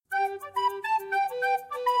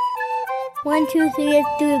1, 2, 3, let's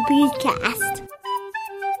do a Beescast.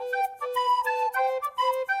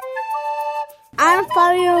 I'm a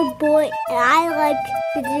 5-year-old boy, and I like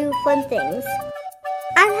to do fun things.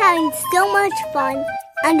 I'm having so much fun.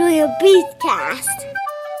 I'm doing a Beescast.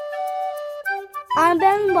 I'm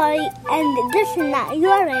Ben Buddy, and this is not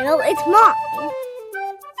your radio, it's mine.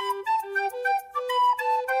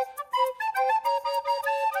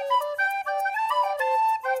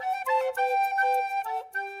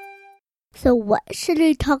 So what should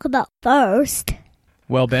we talk about first?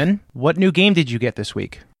 Well, Ben, what new game did you get this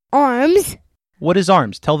week? Arms. What is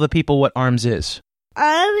ARMS? Tell the people what ARMS is.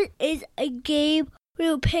 ARMS is a game where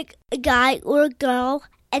you pick a guy or a girl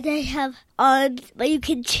and they have arms, but you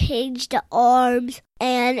can change the arms.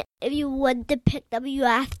 And if you want to pick them, you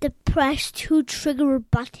have to press 2 trigger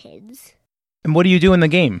buttons. And what do you do in the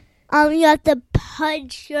game? You have to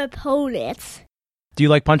punch your opponents. Do you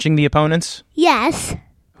like punching the opponents? Yes.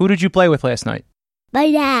 Who did you play with last night? My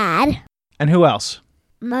dad. And who else?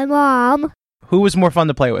 My mom. Who was more fun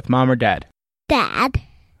to play with, Mom or Dad? Dad.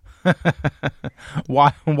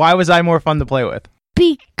 Why was I more fun to play with?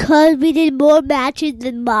 Because we did more matches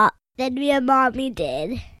than me and Mommy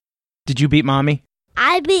did. Did you beat Mommy?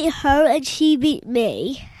 I beat her and she beat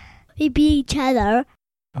me. We beat each other.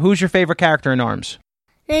 Who's your favorite character in ARMS?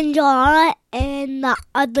 Ninjara and the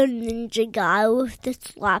other ninja guy with the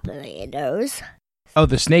Slappamanders. Oh,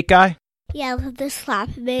 the snake guy? Yeah, with the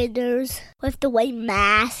Slappamanders with the white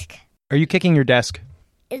mask. Are you kicking your desk?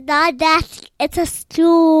 It's not a desk, it's a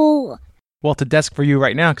stool. Well, it's a desk for you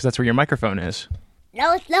right now because that's where your microphone is.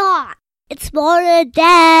 No, it's not. It's smaller than a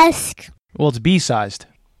desk. Well, it's B-sized.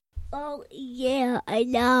 Oh, yeah, I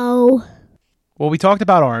know. Well, we talked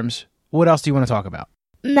about ARMS. What else do you want to talk about?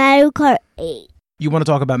 Mario Kart 8. You want to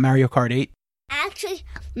talk about Mario Kart 8? Actually,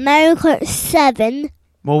 Mario Kart 7.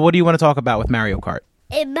 Well, what do you want to talk about with Mario Kart?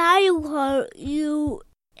 In Mario Kart, I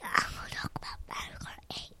want to talk about Mario Kart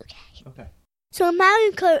 8, okay? Okay. So in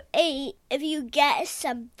Mario Kart 8, if you get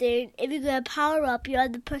something, if you get a power-up, you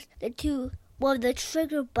have to press the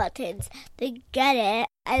trigger buttons to get it,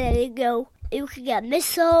 and then you can get a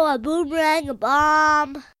missile, a boomerang, a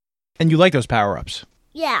bomb. And you like those power-ups?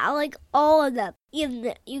 Yeah, I like all of them.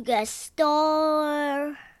 Even you get a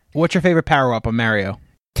star. What's your favorite power-up on Mario?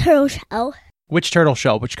 Turtle shell. Which turtle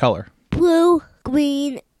shell? Which color? Blue,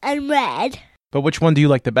 green, and red. But which one do you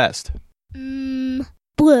like the best?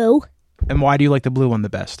 Blue. And why do you like the blue one the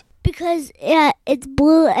best? Because it's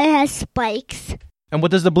blue and it has spikes. And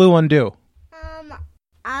what does the blue one do?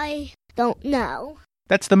 I don't know.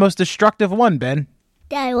 That's the most destructive one, Ben.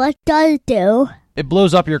 Dad, what does it do? It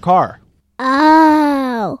blows up your car.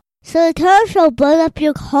 Oh. So the turtle shell blows up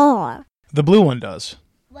your car. The blue one does.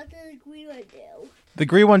 What does the green one do? The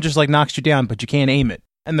green one just knocks you down, but you can't aim it.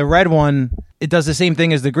 And the red one, it does the same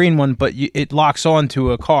thing as the green one, but it locks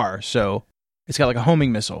onto a car, so it's got a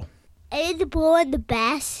homing missile. Is the blue one the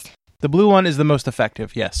best? The blue one is the most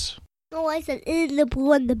effective, yes. No, I said, is the blue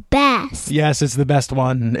one the best? Yes, it's the best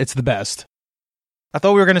one. It's the best. I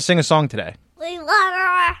thought we were going to sing a song today.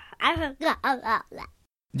 I forgot about that.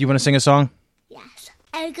 Do you want to sing a song? Yes.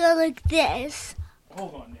 I go like this.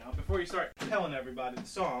 Hold on now, before you start telling everybody the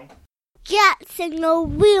song. Cat signal,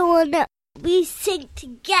 we sing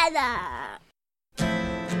together.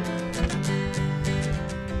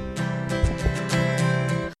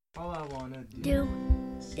 All I wanna do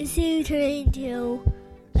is see you turn into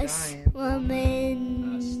a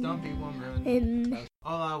woman. A stumpy woman. And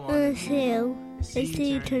all I wanna do is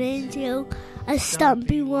see you turn into a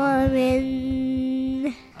stumpy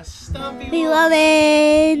woman. A stumpy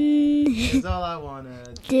woman. Is all I wanna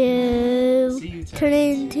do. See you Turn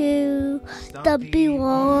into stumpy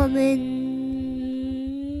woman.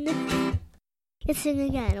 Let's sing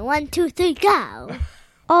again. 1, 2, 3, go.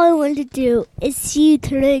 All I want to do is see you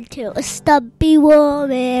turn into a stumpy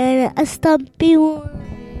woman. A stumpy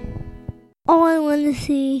woman. All I want to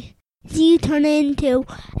see is you turn into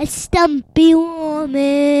a stumpy woman.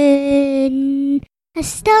 A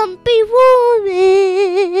stumpy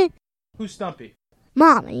woman. Who's Stumpy?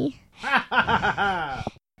 Mommy.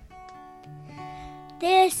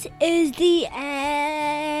 This is the end.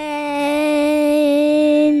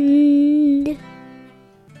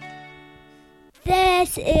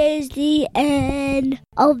 This is the end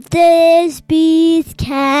of this Beescast.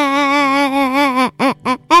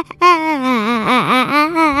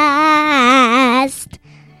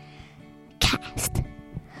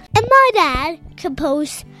 And my dad can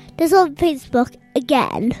post this on Facebook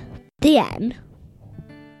again. The end.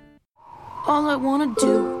 All I wanna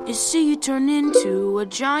do is see you turn into a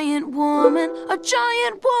giant woman, a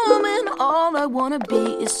giant woman. All I wanna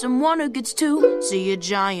be is someone who gets to see a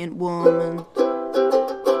giant woman.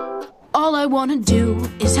 All I wanna do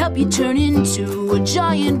is help you turn into a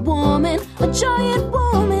giant woman, a giant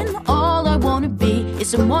woman. All I wanna be is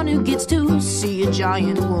someone who gets to see a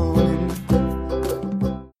giant woman.